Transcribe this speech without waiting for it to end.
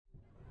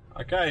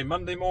Okay,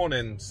 Monday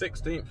morning,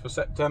 16th of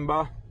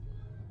September.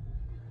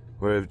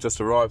 We've just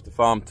arrived at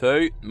farm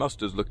 2.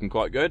 Mustard's looking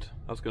quite good.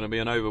 That's going to be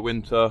an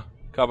overwinter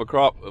cover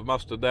crop of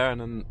mustard there, and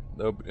then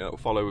it'll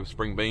follow with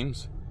spring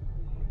beans.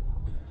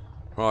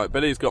 Right,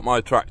 Billy's got my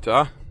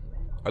tractor.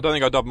 I don't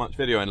think I done much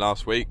videoing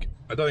last week.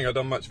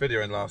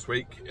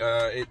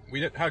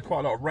 We had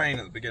quite a lot of rain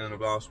at the beginning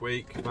of last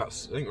week. I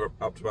think we're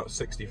up to about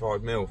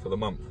 65 mil for the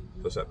month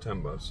for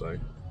September. So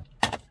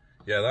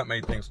yeah, that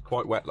made things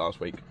quite wet last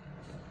week.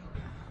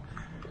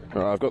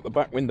 Right, I've got the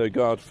back window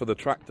guard for the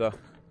tractor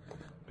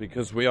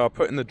because we are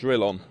putting the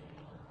drill on,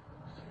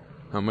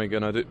 and we're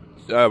gonna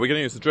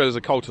use the drill as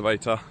a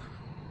cultivator.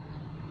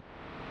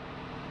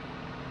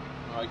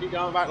 Alright, keep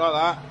going back like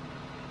that.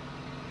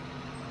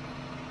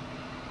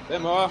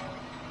 Bit more.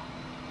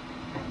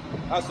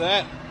 That's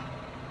it.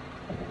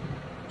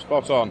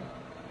 Spot on.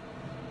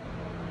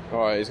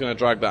 Alright, he's gonna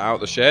drag that out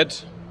the shed.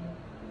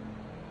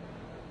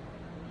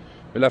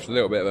 We left a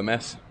little bit of a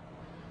mess.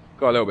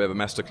 Got a little bit of a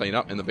mess to clean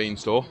up in the bean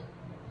store.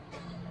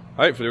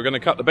 Hopefully we're going to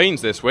cut the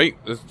beans this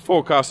week. The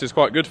forecast is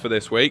quite good for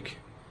this week,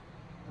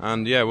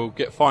 and yeah, we'll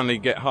finally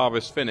get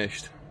harvest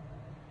finished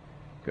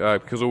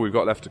because all we've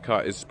got left to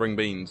cut is spring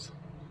beans.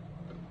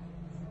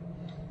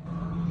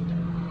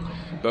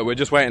 But we're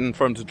just waiting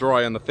for them to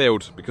dry in the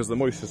field because the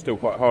moisture is still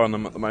quite high on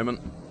them at the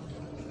moment.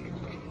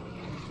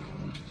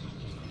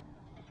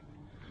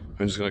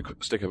 I'm just going to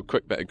stick a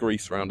quick bit of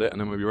grease around it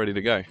and then we'll be ready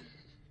to go.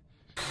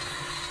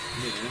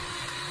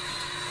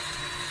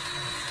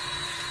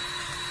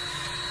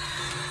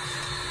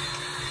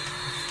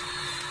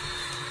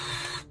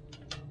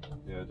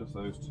 Yeah, just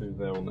those two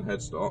there on the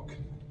headstock,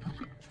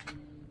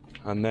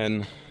 and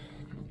then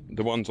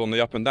the ones on the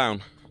up and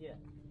down. Yeah.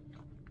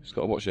 Just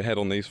got to watch your head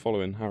on these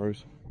following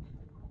harrows.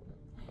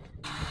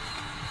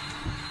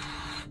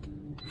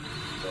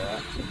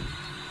 There.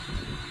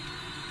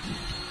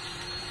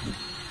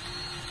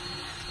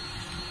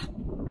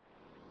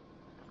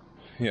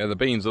 Yeah, the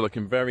beans are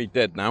looking very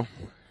dead now.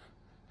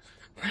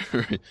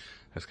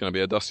 It's going to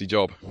be a dusty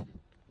job.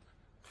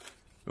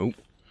 Oh.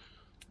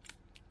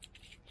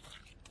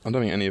 I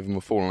don't think any of them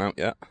have fallen out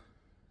yet.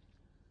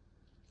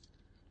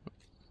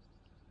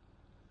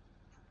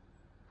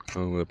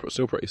 Oh, they're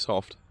still pretty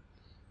soft.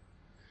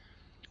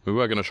 We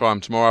were going to try them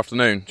tomorrow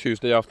afternoon,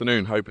 Tuesday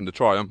afternoon, hoping to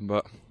try them,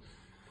 but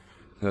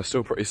they're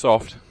still pretty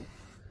soft.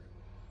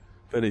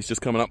 Billy's just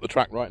coming up the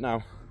track right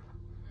now.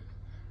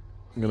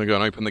 I'm going to go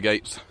and open the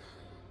gates.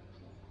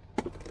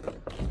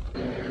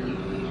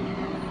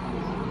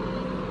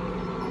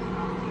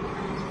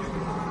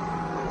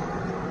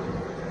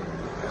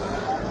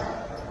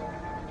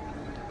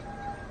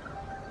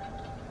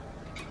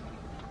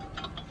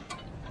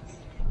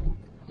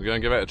 We're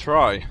going to give it a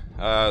try.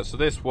 So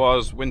this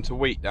was winter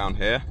wheat down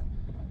here.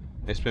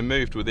 It's been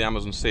moved with the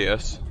Amazon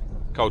Ceus,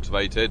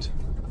 cultivated.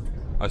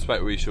 I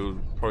expect we should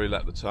probably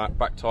let the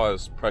back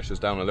tyres pressures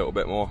down a little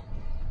bit more.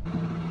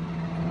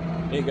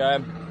 Here you go.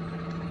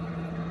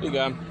 Here you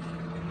go.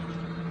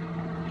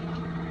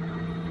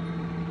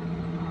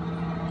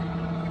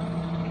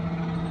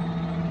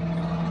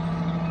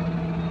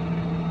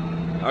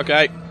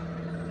 Okay.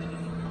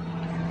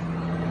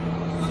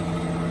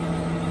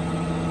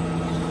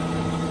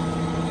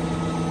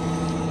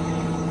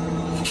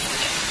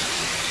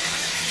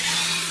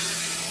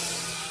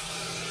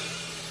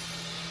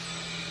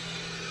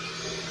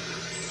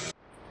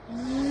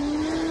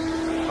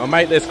 I'll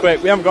make this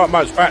quick. We haven't got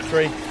much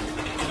battery.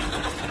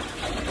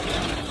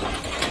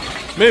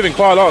 Moving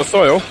quite a lot of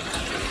soil.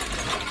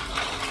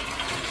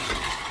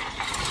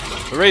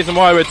 The reason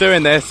why we're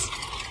doing this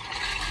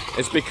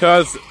is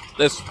because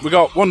we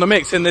want to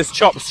mix in this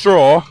chopped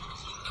straw,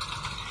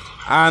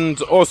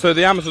 and also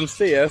the Amazon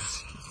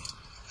Ceus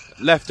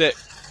left it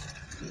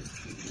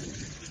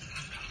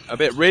a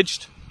bit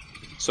ridged,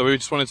 so we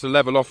just wanted to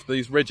level off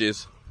these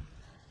ridges.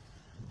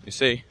 You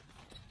see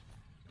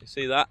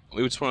that?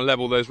 We just want to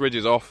level those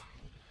ridges off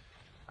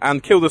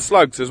and kill the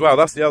slugs as well.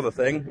 That's the other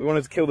thing. We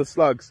wanted to kill the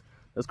slugs.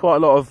 There's quite a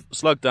lot of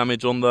slug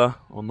damage on the,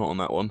 or not on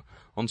that one,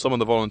 on some of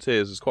the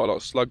volunteers. There's quite a lot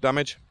of slug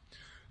damage.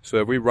 So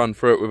if we run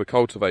through it with a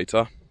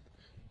cultivator,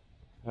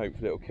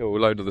 hopefully it'll kill a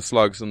load of the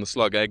slugs and the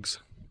slug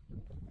eggs.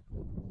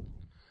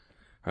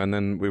 And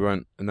then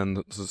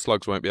the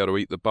slugs won't be able to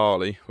eat the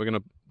barley. We're going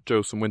to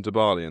drill some winter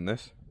barley in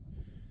this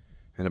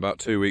in about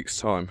 2 weeks'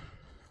 time.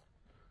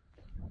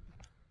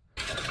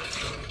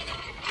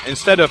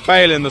 Instead of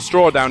baling the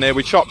straw down here,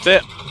 we chopped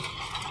it.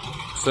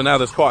 So now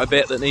there's quite a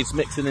bit that needs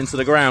mixing into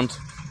the ground.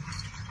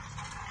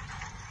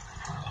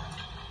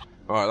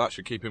 Alright, that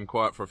should keep him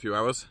quiet for a few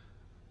hours.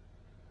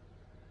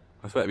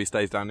 I expect if he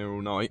stays down here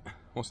all night.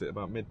 What's it,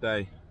 about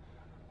midday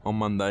on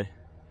Monday?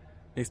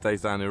 He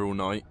stays down here all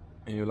night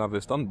and you'll have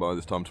this done by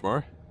this time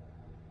tomorrow.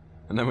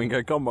 And then we can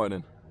go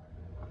combining.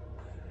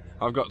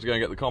 I've got to go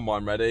and get the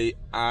combine ready,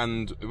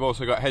 and we've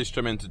also got hedge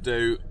trimming to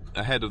do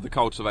ahead of the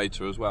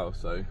cultivator as well,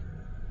 so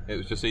it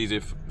was just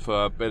easier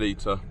for Billy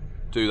to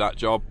do that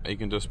job. He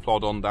can just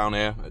plod on down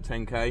here at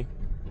 10k.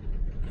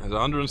 There's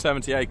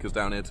 170 acres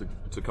down here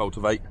to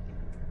cultivate.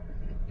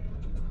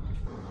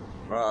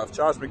 Right, I've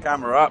charged my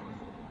camera up.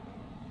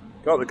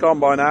 Got the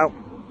combine out.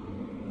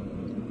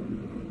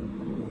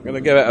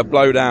 Gonna give it a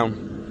blow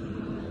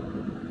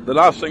down. The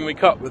last thing we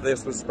cut with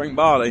this was spring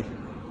barley.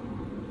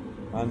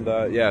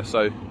 And yeah,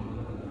 so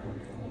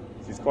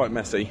it's quite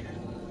messy.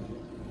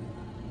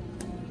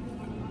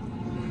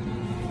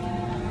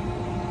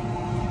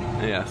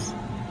 Yes.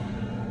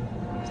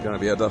 It's gonna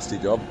be a dusty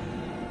job.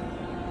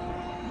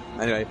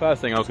 Anyway,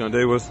 first thing I was gonna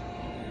do was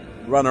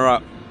run her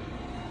up.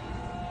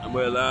 And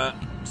we'll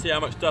see how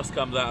much dust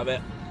comes out of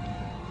it.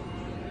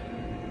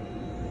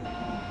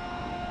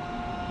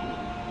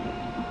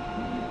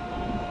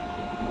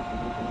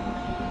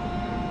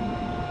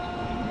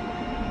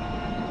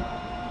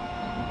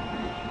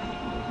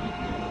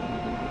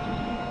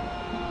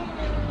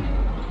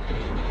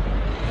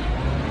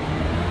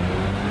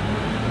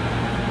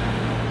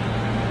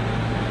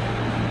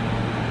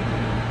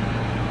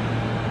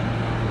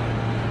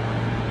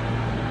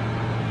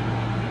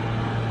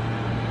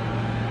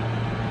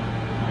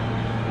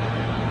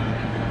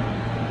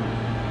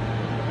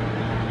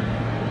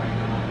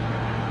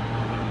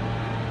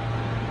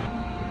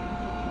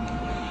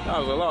 That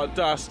was a lot of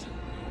dust.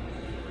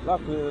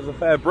 Luckily there was a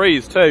fair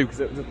breeze too, because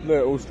it just blew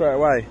it all straight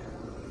away.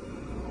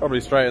 Probably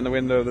straight in the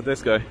window of the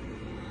disco. Do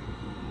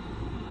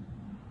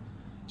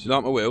you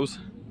like my wheels?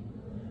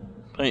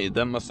 Painted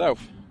them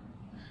myself.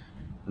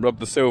 Rubbed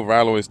the silver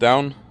alloys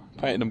down,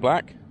 painted them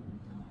black.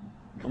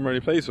 I'm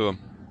really pleased with them.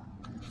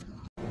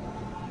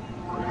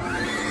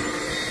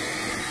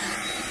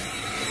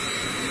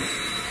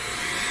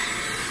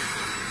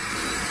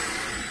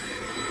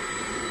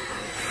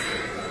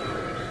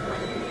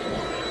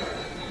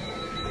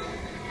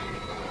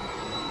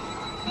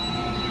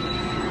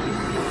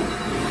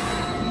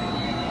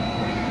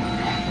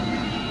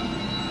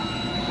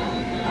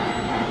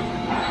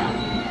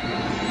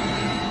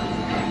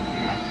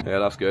 Yeah,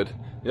 that's good.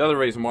 The other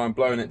reason why I'm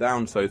blowing it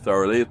down so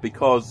thoroughly is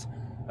because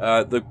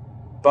the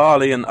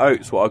barley and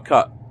oats what I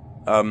cut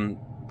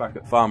back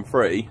at Farm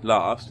 3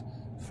 last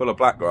is full of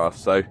black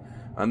grass. So,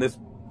 and this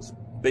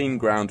bean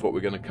ground what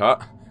we're going to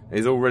cut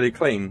is all really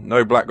clean,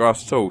 no black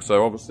grass at all.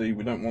 So obviously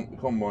we don't want the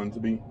combine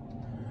to be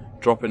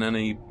dropping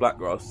any black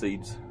grass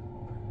seeds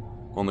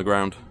on the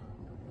ground.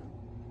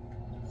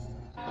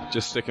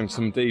 Just sticking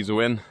some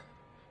diesel in.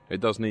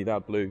 It does need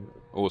AdBlue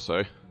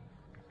also.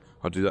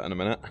 I'll do that in a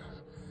minute.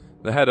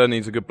 The header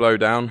needs a good blow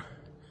down.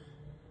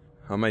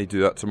 I may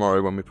do that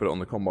tomorrow when we put it on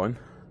the combine.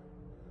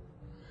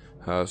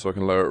 So I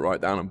can lower it right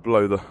down and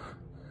blow the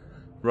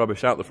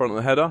rubbish out the front of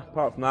the header.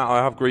 Apart from that,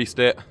 I have greased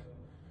it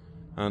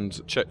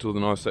and checked all the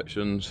nice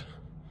sections.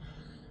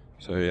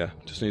 So yeah,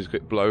 just needs a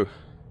quick blow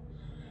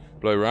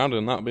around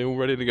and that'll be all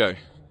ready to go.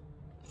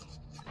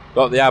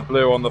 Got the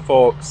AdBlue on the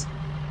forks.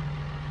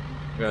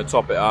 I'm going to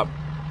top it up.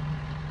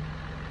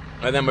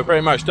 And then we're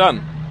pretty much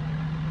done.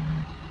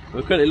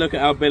 We'll quickly look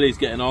at how Billy's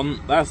getting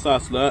on. That's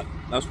us, look.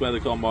 That's where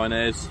the combine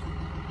is.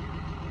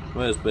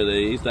 Where's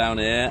Billy? He's down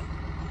here.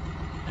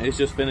 He's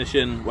just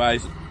finishing, well, I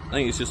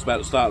think he's just about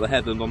to start the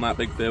headland on that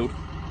big field.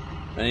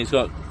 And he's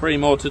got 3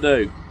 more to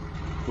do.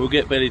 We'll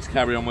get Billy to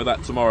carry on with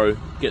that tomorrow.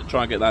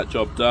 Try and get that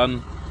job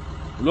done.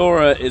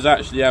 Laura is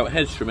actually out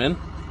hedge trimming.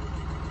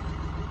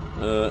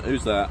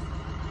 Who's that?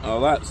 Oh,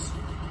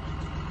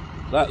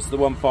 that's the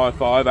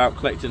 155 out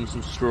collecting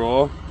some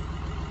straw.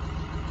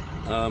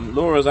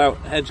 Laura's out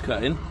hedge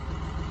cutting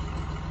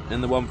in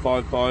the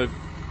 155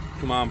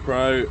 Command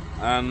Pro,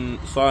 and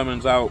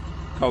Simon's out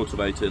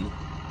cultivating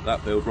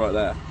that field right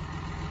there.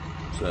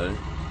 So,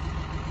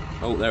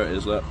 oh, there it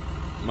is, look.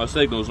 My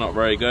signal's not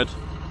very good.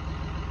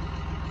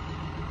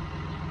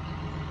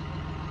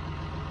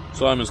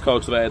 Simon's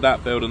cultivated that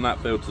field and that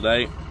field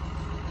today.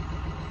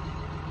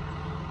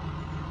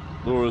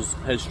 Laura's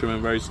hedge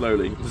trimming very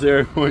slowly,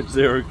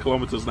 0.0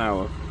 kilometers an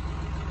hour.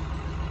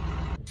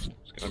 It's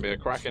going to be a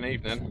cracking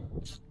evening.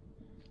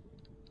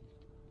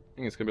 I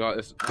think it's going to be like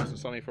this nice and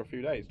sunny for a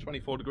few days.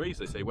 24 degrees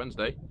they say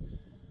Wednesday.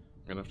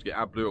 I'm going to have to get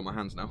AdBlue on my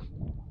hands now.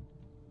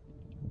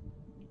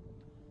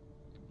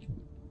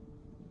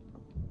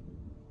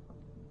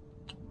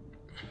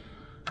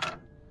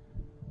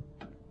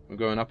 We're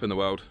going up in the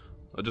world.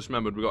 I just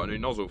remembered we got a new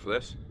nozzle for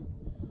this.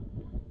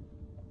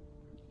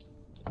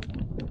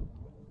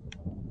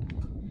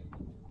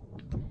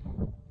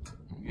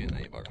 Get in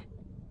there, you bugger.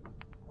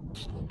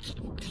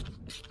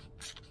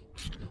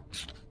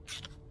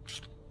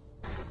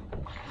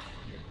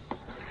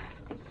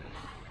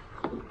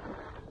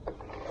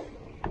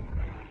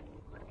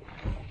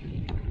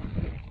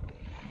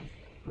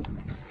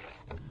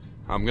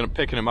 I'm going to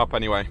pick him up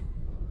anyway.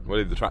 We'll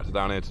leave the tractor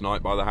down here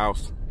tonight by the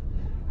house,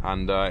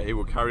 and he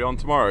will carry on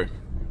tomorrow.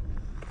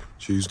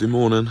 Tuesday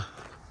morning,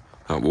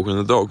 out walking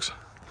the dogs.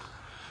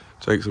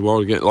 Takes a while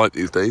to get light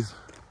these days.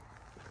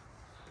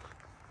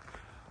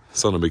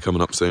 Sun will be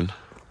coming up soon.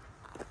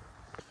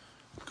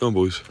 Come on,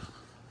 boys.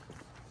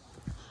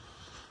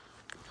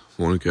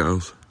 Morning,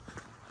 cows.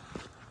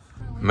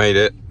 Made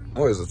it.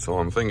 What is the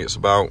time? I think it's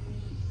about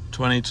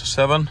 20 to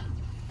 7.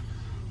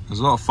 There's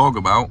a lot of fog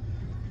about.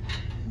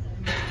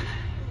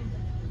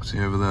 See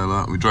over there,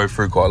 look. We drove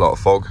through quite a lot of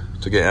fog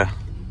to get here.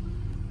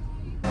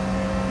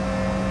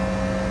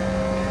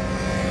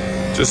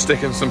 Just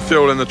sticking some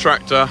fuel in the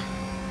tractor.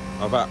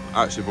 I've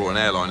actually bought an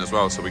airline as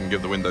well, so we can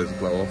give the windows a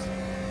blow off.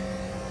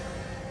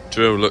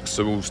 Drill looks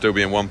to all still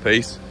be in one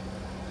piece.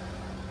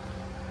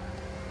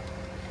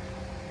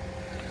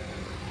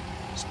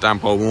 It's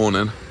damp all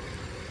morning.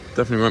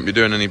 Definitely won't be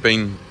doing any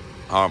bean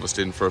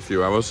harvesting for a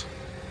few hours.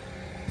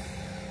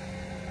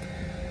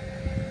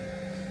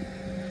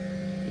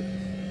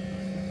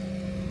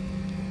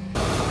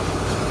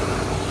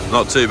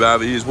 Not too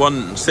bad. We used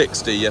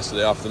 160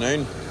 yesterday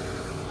afternoon,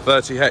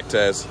 30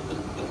 hectares.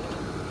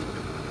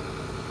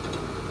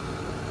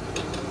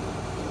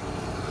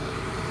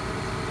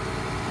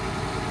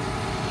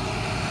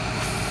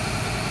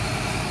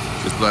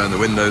 Just blowing the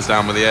windows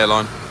down with the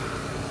airline.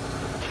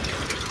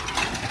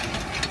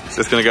 It's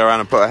just going to go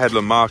around and put a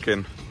headland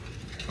marking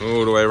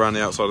all the way around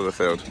the outside of the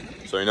field,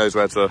 so he knows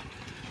where to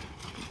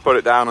put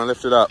it down and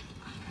lift it up.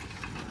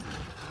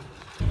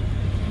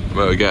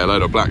 But we get a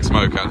load of black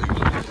smoke out.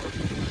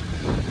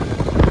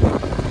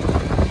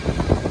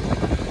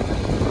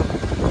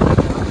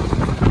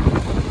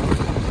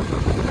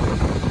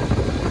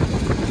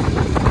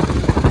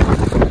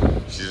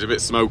 She's a bit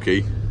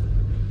smoky.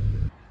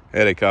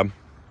 Here they come.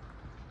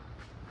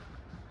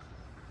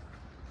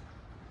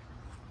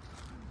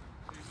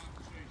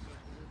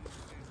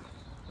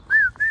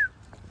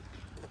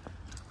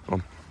 Come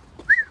on.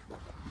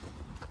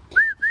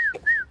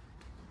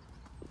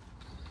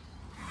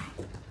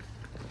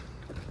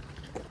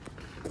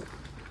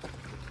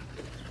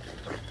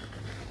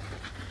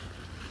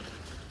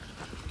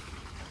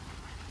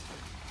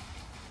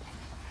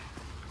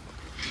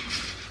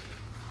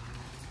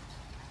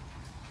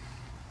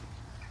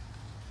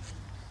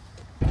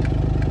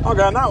 I'm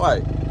going that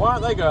way. Why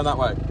aren't they going that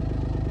way?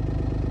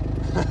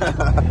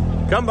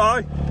 Come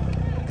by.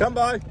 Come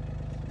by.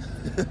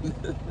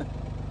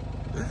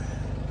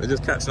 They're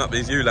just catching up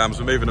these ewe lambs.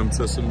 We're moving them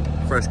to some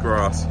fresh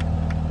grass.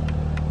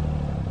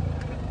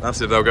 That's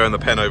if they'll go in the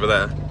pen over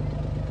there.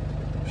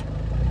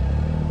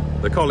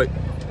 The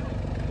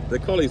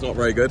collie's not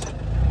very good.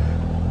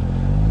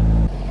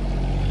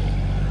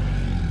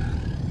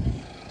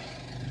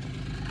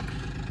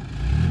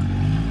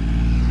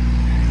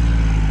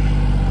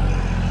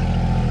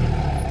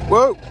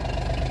 Whoa!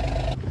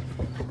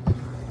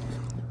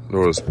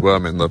 Laura's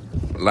worming the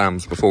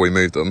lambs before we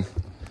moved them.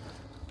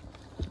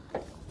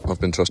 I've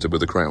been trusted with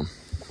the crown.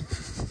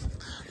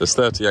 There's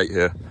 38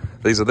 here.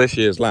 These are this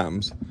year's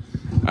lambs,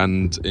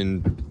 and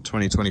in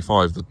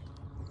 2025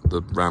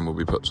 the ram will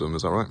be put to them,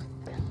 is that right?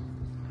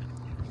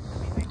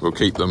 We'll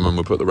keep them and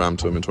we'll put the ram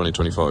to them in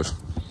 2025.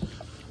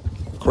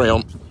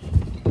 Crayon.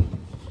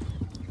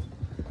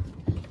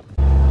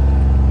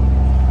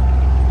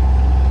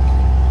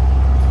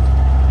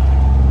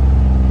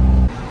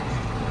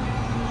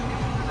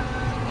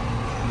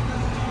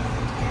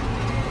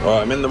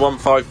 Right, I'm in the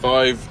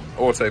 155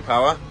 auto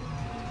power.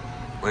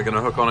 We're going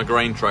to hook on a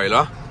grain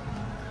trailer,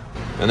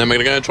 and then we're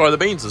going to go and try the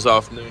beans this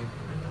afternoon.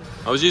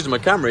 I was using my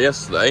camera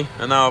yesterday,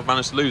 and now I've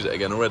managed to lose it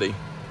again already.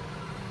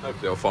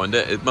 Hopefully I'll find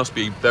it. It must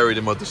be buried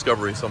in my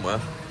Discovery somewhere.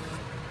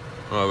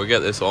 Right, we'll get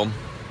this on.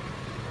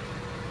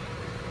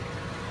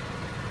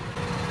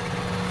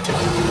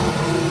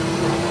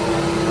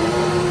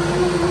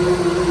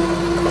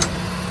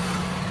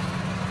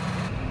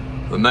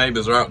 The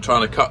neighbours are out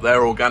trying to cut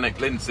their organic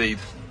linseed.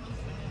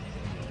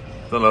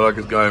 Doesn't look like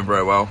it's going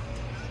very well.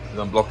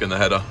 I'm blocking the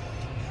header.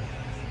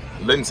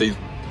 Linseed's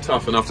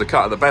tough enough to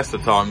cut at the best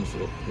of times,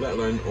 let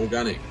alone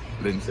organic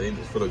linseed.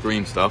 It's full of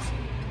green stuff.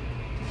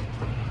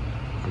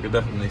 I could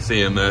definitely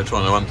see him there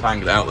trying to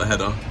untangle it out the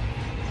header.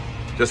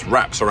 Just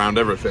wraps around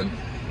everything.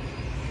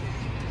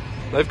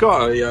 They've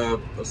got a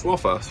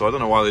swather, so I don't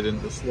know why they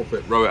didn't just swap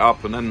it, row it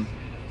up, and then,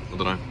 I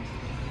don't know.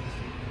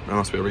 There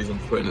must be a reason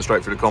for putting it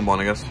straight through the combine,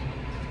 I guess.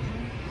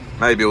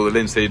 Maybe all the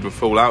linseed would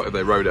fall out if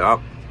they rowed it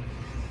up.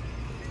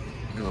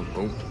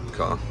 Oh,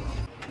 car.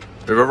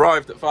 We've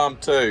arrived at farm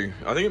 2.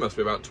 I think it must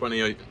be about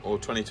 28 or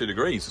 22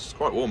 degrees. It's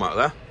quite warm out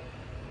there.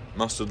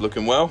 Mustard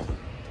looking well.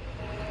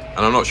 And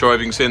I'm not sure if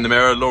you can see in the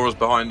mirror, Laura's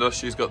behind us.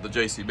 She's got the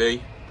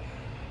JCB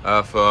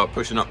for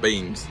pushing up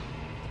beans.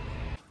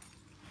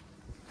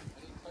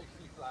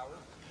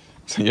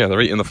 So yeah,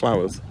 they're eating the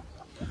flowers.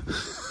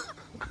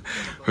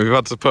 We've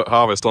had to put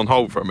harvest on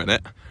hold for a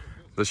minute.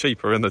 The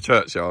sheep are in the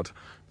churchyard.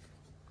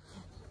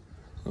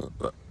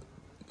 I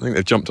think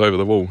they've jumped over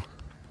the wall.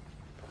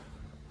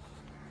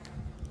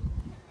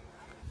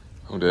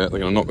 Oh dear, they're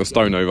going to knock the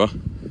stone over.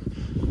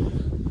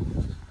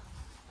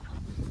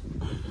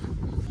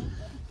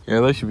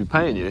 Yeah, they should be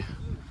paying you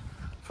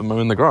for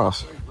mowing the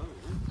grass.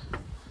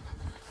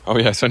 Oh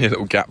yeah, it's only a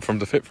little gap from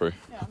to fit through.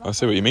 Yeah, I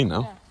see what you mean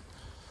now.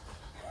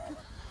 Yeah.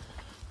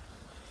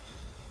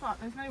 Right,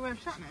 there's no way of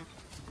shutting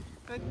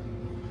it.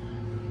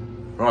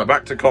 Right,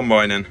 back to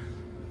combining.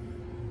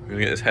 We're going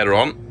to get this header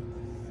on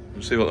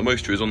and see what the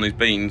moisture is on these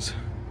beans,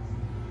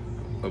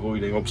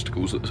 avoiding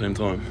obstacles at the same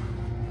time.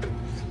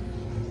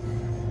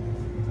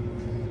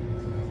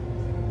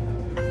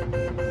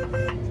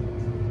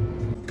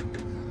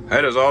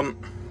 Header's on.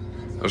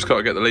 I've just got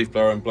to get the leaf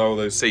blower and blow all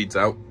those seeds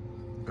out,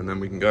 and then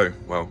we can go.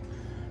 Well,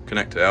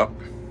 connect it out.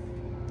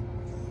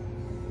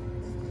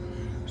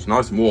 It's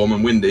nice and warm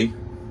and windy.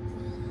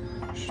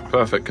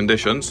 Perfect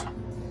conditions,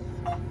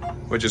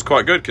 which is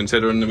quite good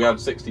considering we had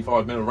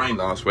 65mm rain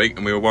last week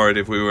and we were worried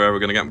if we were ever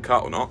going to get them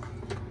cut or not.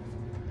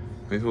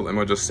 We thought they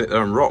might just sit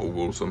there and rot all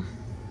awesome.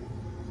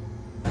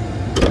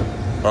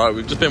 Right,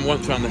 we've just been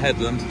once around the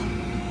headland.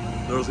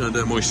 Laura's going to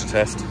do a moisture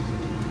test.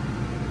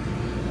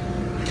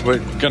 We're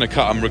going to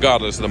cut them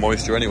regardless of the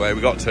moisture anyway,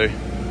 we got to.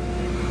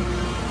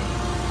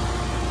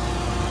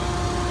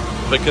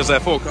 Because they're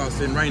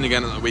forecasting rain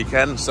again at the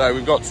weekend, so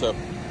we've got to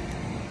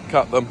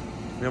cut them.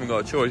 We haven't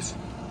got a choice.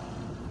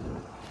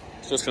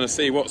 Just going to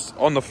see what's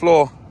on the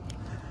floor,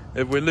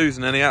 if we're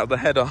losing any out of the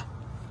header.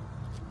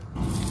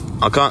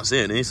 I can't see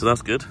any, so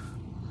that's good.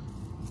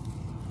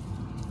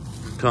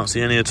 Can't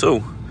see any at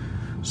all.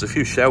 There's a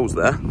few shells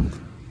there.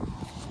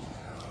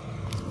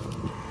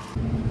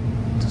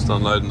 Just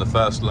unloading the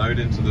first load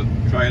into the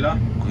trailer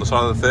on the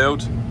side of the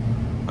field.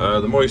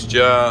 The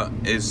moisture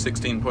is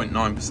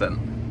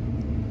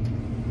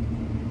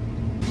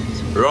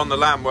 16.9%. We're on the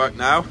land work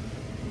now.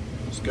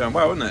 It's going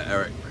well, isn't it,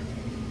 Eric?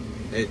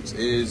 It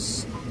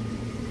is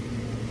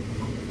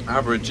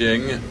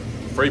averaging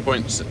 3.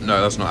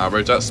 No, that's not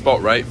average. That's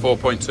spot rate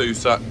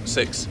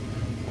 4.26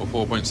 or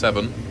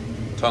 4.7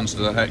 tons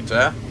to the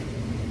hectare.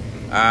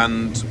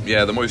 And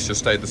yeah, the moisture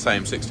stayed the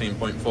same,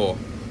 16.4.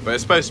 But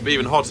it's supposed to be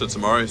even hotter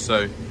tomorrow,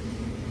 so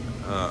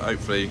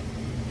hopefully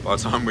by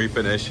the time we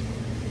finish.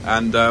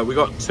 And we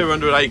got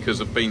 200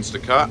 acres of beans to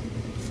cut,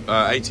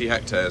 80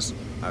 hectares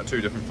at 2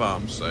 different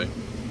farms. So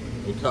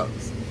we'll cut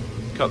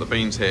the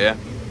beans here,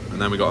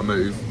 and then we got to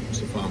move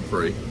to farm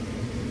 3.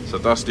 So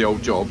that's the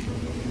old job.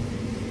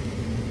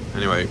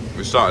 Anyway,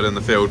 we started in the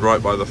field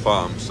right by the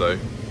farm. So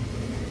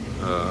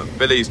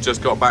Billy's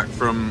just got back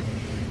from.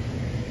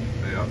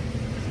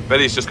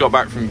 Billy's just got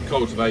back from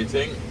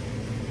cultivating.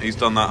 He's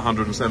done that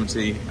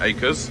 170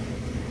 acres.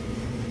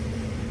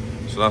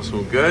 So that's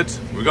all good.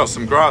 We've got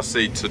some grass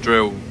seed to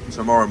drill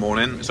tomorrow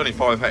morning. It's only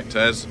 5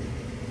 hectares.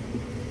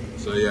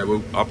 So yeah,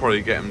 I'll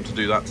probably get him to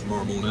do that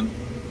tomorrow morning.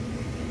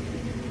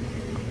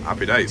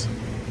 Happy days.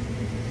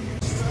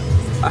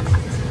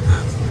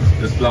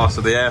 Just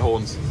blasted the air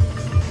horns.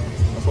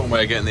 That's one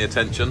way of getting the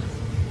attention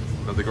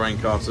of the grain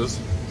carters.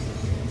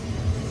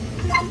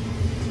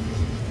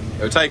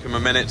 It'll take him a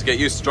minute to get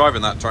used to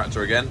driving that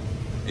tractor again.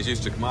 He's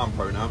used to Command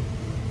Pro now.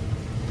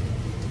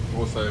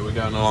 Also, we're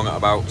going along at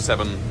about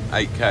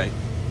 7-8k.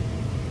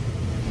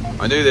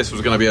 I knew this was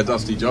going to be a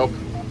dusty job.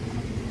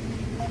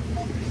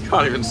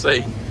 Can't even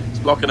see. It's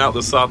blocking out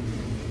the sun.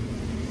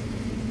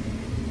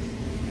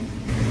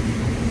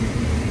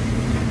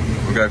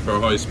 We'll go for a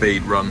high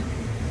speed run.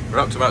 We're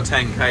up to about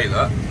 10k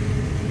look.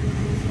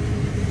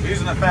 It's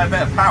using a fair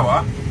bit of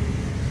power.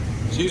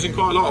 It's using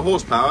quite a lot of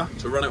horsepower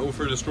to run it all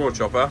through the straw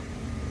chopper.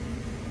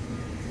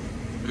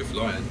 We're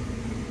flying.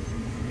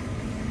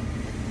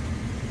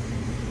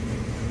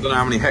 Don't know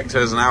how many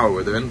hectares an hour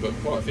we're doing, but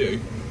quite a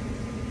few.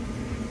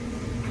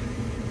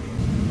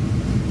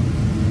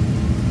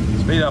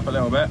 Speed up a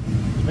little bit.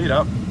 Speed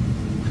up.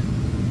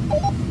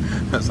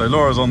 So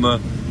Laura's on the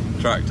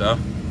tractor.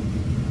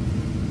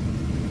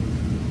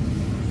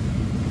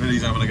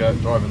 Billy's having a go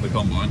at driving the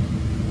combine.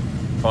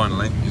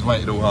 Finally, he's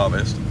waited all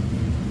harvest.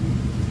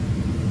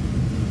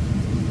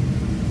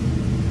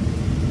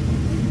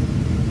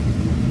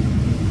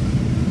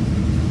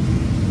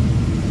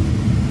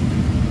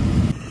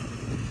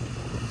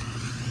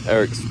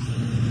 Eric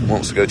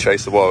wants to go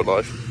chase the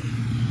wildlife.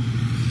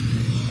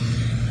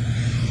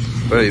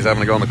 But he's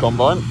having a go on the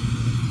combine.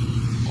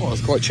 Oh,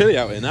 it's quite chilly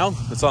out here now.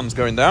 The sun's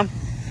going down.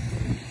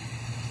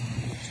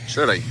 It's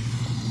chilly.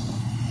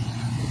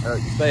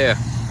 Eric, stay here.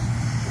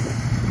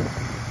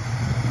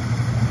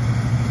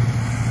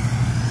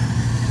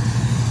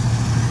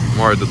 I'm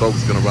worried the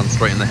dog's going to run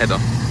straight in the header.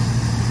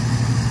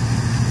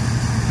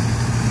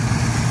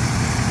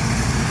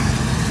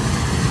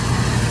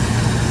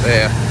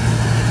 There.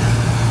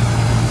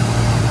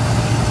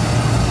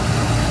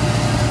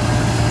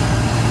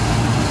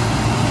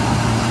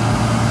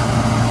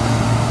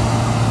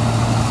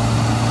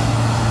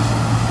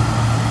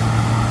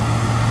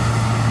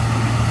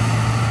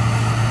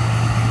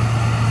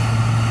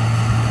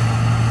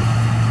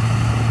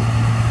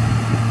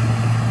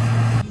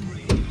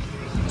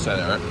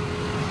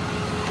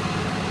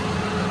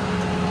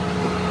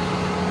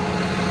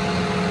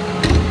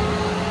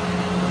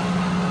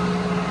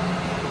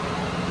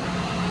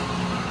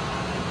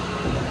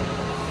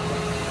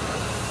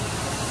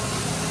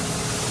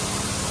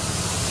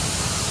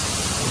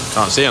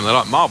 Can't see them, they're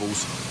like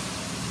marbles.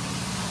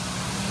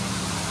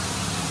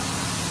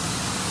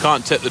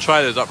 Can't tip the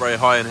trailers up very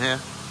high in here.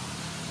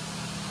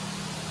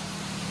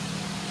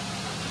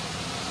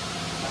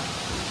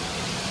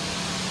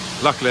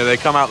 Luckily they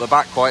come out the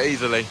back quite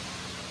easily.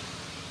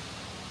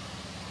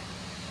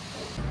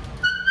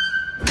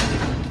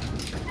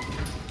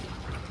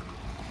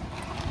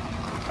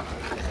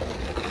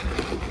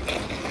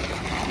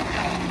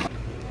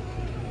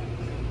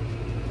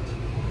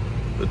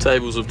 The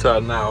tables have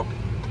turned now.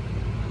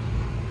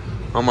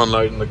 I'm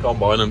unloading the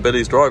combine and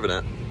Billy's driving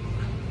it.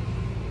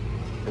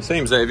 It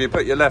seems that if you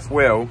put your left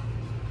wheel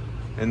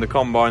in the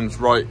combine's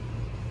right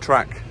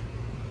track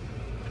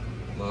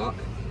mark.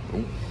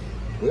 Ooh.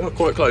 We are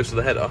quite close to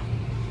the header.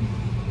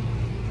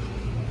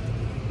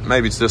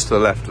 Maybe it's just to the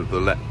left of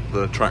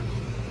the track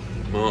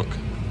mark.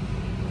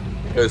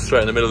 It goes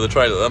straight in the middle of the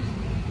trailer then.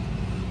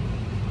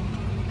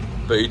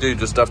 But you do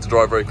just have to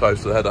drive very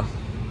close to the header.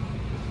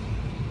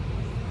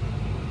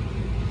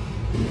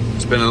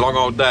 It's been a long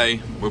old day.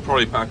 We'll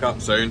probably pack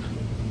up soon.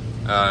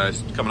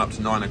 It's coming up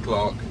to 9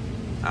 o'clock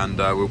and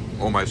we'll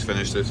almost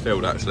finish this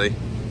field actually.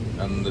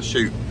 And the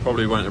shoot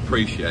probably won't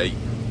appreciate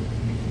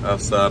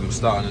us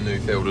starting a new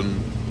field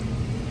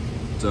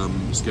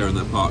and scaring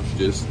their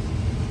partridges.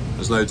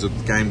 There's loads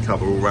of game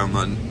cover all around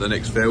the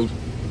next field.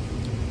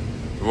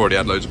 We've already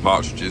had loads of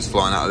partridges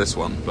flying out of this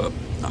one, but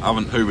I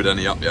haven't hoovered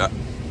any up yet.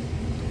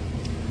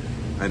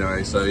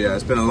 Anyway, so yeah,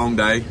 it's been a long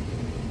day.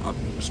 I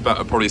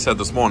probably said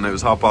this morning it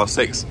was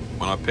 6:30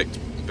 when I picked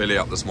Billy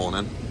up this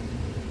morning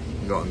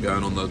and got him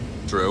going on the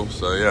drill.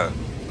 So yeah,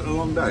 it's been a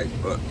long day,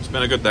 but it's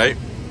been a good day.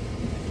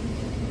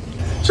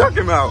 Chuck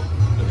him out!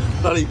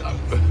 Bloody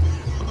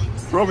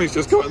Robbie's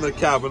just got in the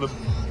cab and a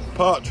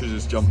partridge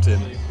has jumped in.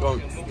 Well,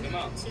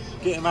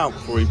 get him out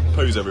before he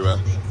poos everywhere.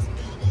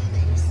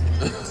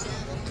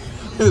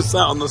 He's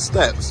sat on the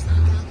steps.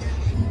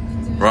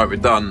 Right, we're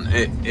done.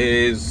 It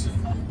is,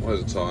 what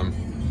is the time?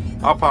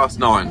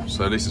 9:30,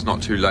 so this is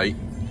not too late.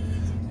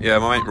 Yeah,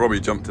 my mate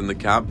Robbie jumped in the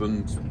cab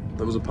and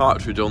there was a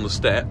partridge on the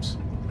steps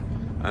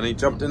and he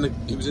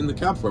was in the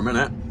cab for a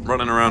minute,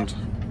 running around.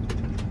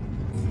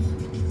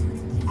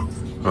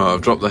 Right,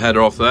 I've dropped the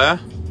header off there.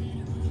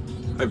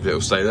 Hopefully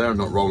it'll stay there and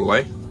not roll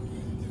away.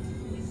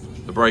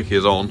 The brake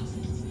is on,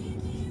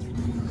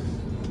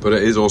 but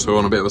it is also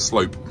on a bit of a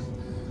slope.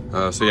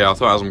 So yeah, I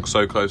thought as I'm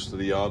so close to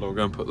the yard, I'll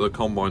go and put the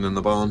combine in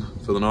the barn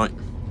for the night.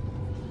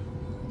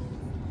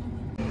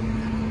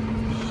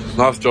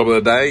 Last job of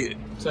the day,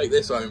 take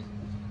this home.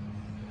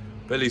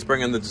 Billy's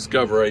bringing the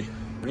Discovery.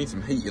 We need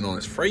some heating on,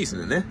 it's freezing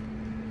in there.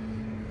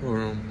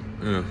 Oh,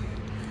 yeah.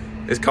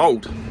 It's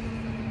cold.